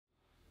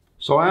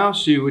So I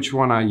asked you which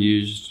one I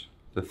used,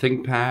 the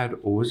Thinkpad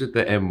or was it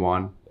the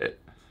M1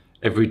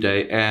 every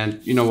day? And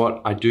you know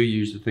what? I do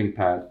use the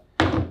Thinkpad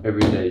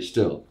every day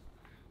still.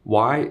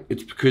 Why?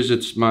 It's because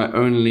it's my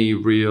only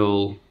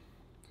real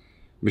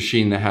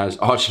machine that has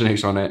Arch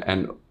Linux on it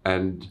and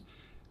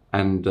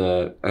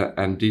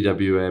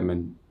DWM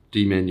and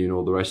dmenu and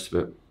all the rest of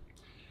it.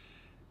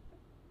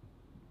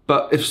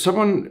 But if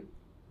someone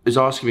is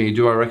asking me,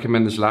 do I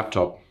recommend this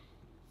laptop?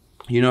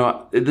 You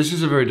know, this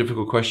is a very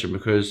difficult question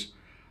because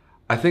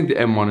I think the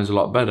M1 is a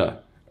lot better,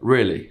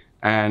 really.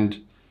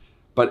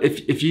 But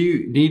if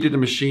you needed a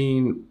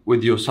machine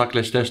with your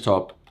suckless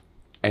desktop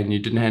and you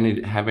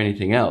didn't have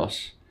anything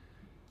else,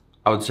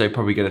 I would say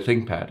probably get a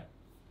Thinkpad.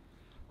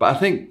 But I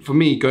think for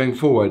me going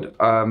forward,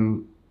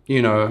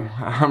 you know,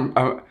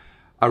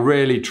 I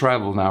rarely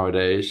travel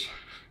nowadays,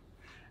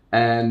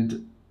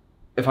 and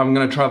if I'm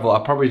going to travel,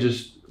 I'll probably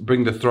just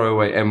bring the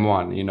throwaway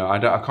M1. You know, I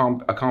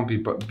can't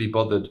be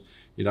bothered,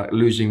 you know,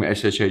 losing my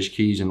SSH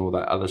keys and all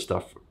that other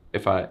stuff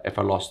if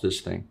I lost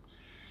this thing.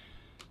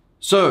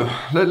 So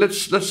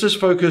let's just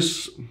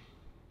focus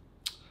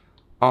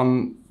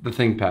on the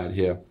Thinkpad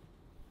here.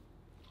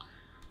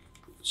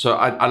 So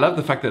I love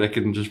the fact that I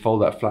can just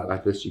fold that flat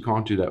like this. You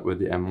can't do that with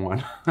the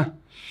M1.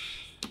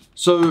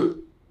 So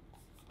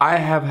I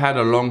have had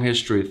a long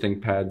history of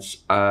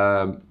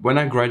ThinkPads. When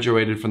I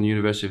graduated from the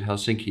University of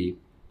Helsinki,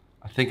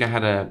 I think I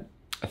had a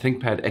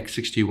ThinkPad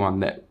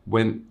X61 that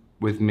went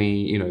with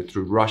me, you know,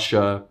 through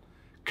Russia,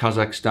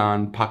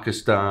 Kazakhstan,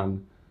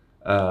 Pakistan,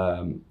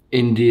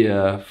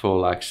 India for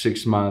like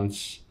 6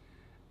 months.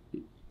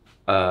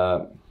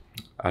 I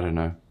don't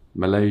know,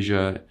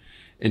 Malaysia,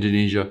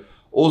 Indonesia,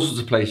 all sorts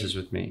of places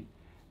with me,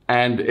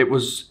 and it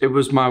was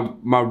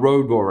my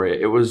road warrior.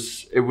 It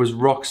was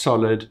rock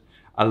solid.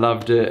 I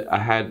loved it. I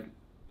had,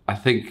 I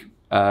think,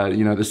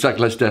 you know, the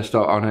suckless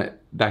desktop on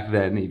it back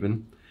then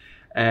even,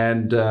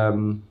 and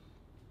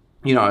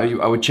you know,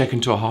 I would check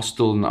into a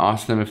hostel and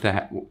ask them if they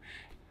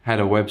had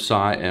a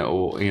website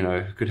or, you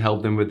know, could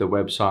help them with the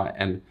website,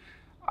 and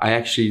I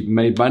actually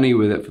made money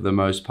with it for the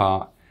most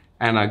part,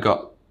 and I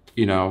got,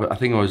 you know, I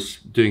think I was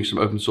doing some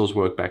open source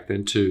work back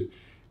then too,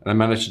 and I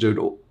managed to do it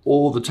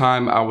all the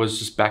time I was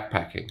just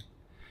backpacking.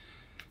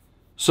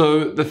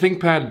 So the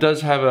Thinkpad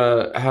does have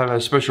a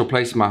special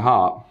place in my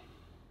heart,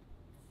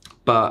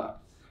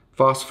 but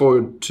fast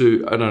forward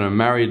to, I don't know,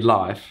 married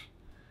life,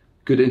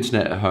 good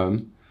internet at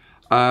home,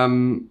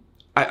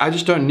 I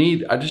just don't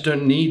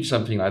need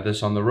something like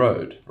this on the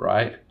road,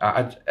 right?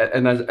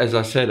 And as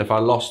I said, if I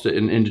lost it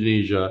in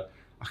Indonesia,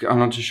 I'm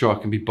not too sure I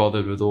can be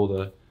bothered with all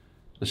the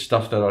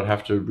stuff that I'd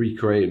have to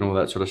recreate and all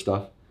that sort of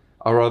stuff.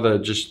 I'd rather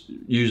just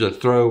use a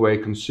throwaway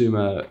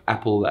consumer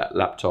Apple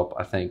laptop,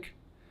 I think.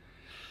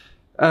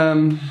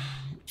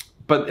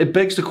 But it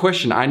begs the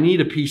question, I need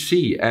a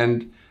PC,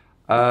 and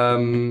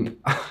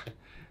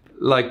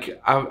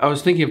like I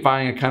was thinking of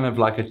buying a kind of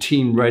like a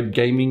Team Red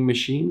gaming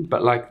machine,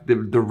 but like the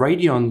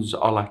Radeons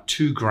are like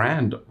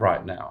 $2,000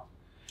 right now.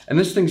 And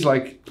this thing's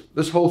like,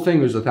 this whole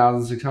thing was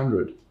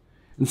 1,600.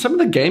 And some of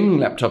the gaming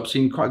laptops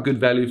seem quite good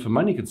value for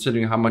money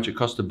considering how much it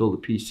costs to build a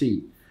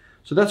PC.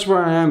 So that's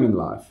where I am in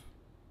life.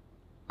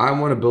 I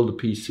want to build a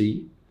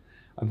PC.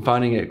 I'm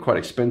finding it quite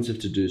expensive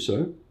to do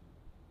so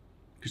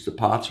because the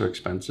parts are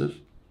expensive.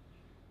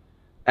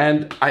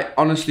 And I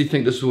honestly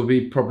think this will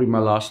be probably my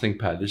last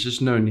Thinkpad. There's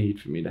just no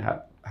need for me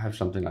to have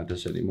something like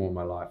this anymore in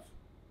my life.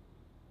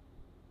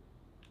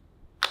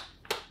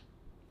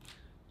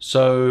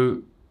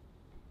 So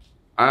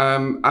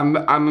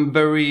I'm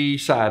very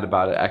sad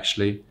about it,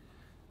 actually.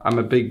 I'm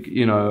a big,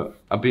 you know,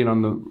 I've been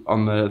on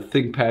the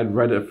Thinkpad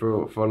Reddit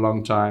for a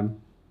long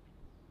time.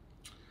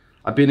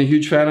 I've been a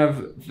huge fan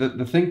of the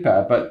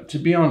Thinkpad, but to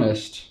be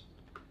honest,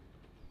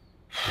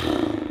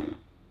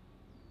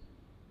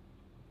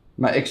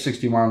 my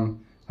X61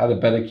 had a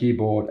better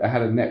keyboard. I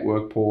had a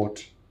network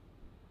port.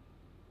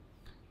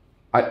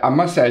 I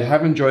must say I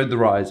have enjoyed the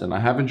Ryzen. I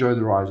have enjoyed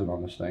the Ryzen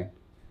on this thing.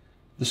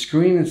 The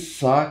screen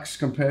sucks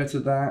compared to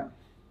that.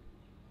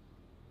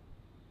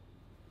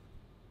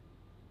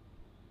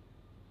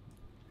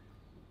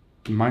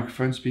 The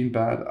microphone's been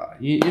bad.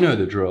 You know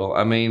the drill.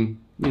 I mean,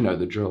 you know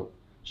the drill.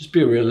 Just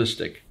be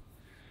realistic.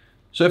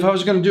 So if I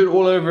was going to do it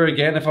all over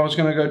again, if I was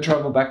going to go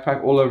travel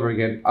backpack all over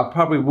again, I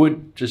probably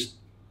would just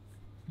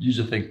use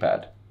a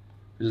Thinkpad,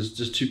 because it's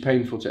just too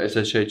painful to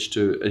SSH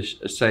to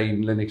a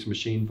sane Linux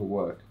machine for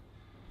work.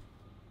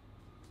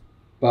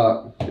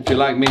 But if you're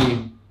like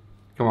me,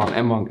 come on,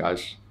 M1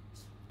 guys.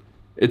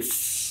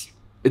 It's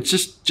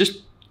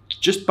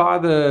just buy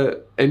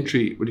the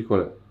entry, what do you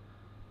call it?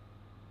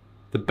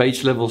 The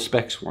base level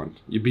specs one.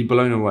 You'd be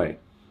blown away.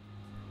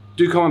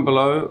 Do comment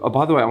below. Oh,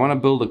 by the way, I want to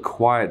build a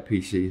quiet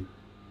PC.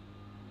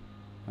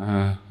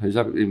 Is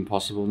that even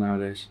possible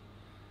nowadays?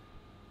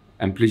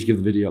 And please give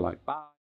the video a like. Bye.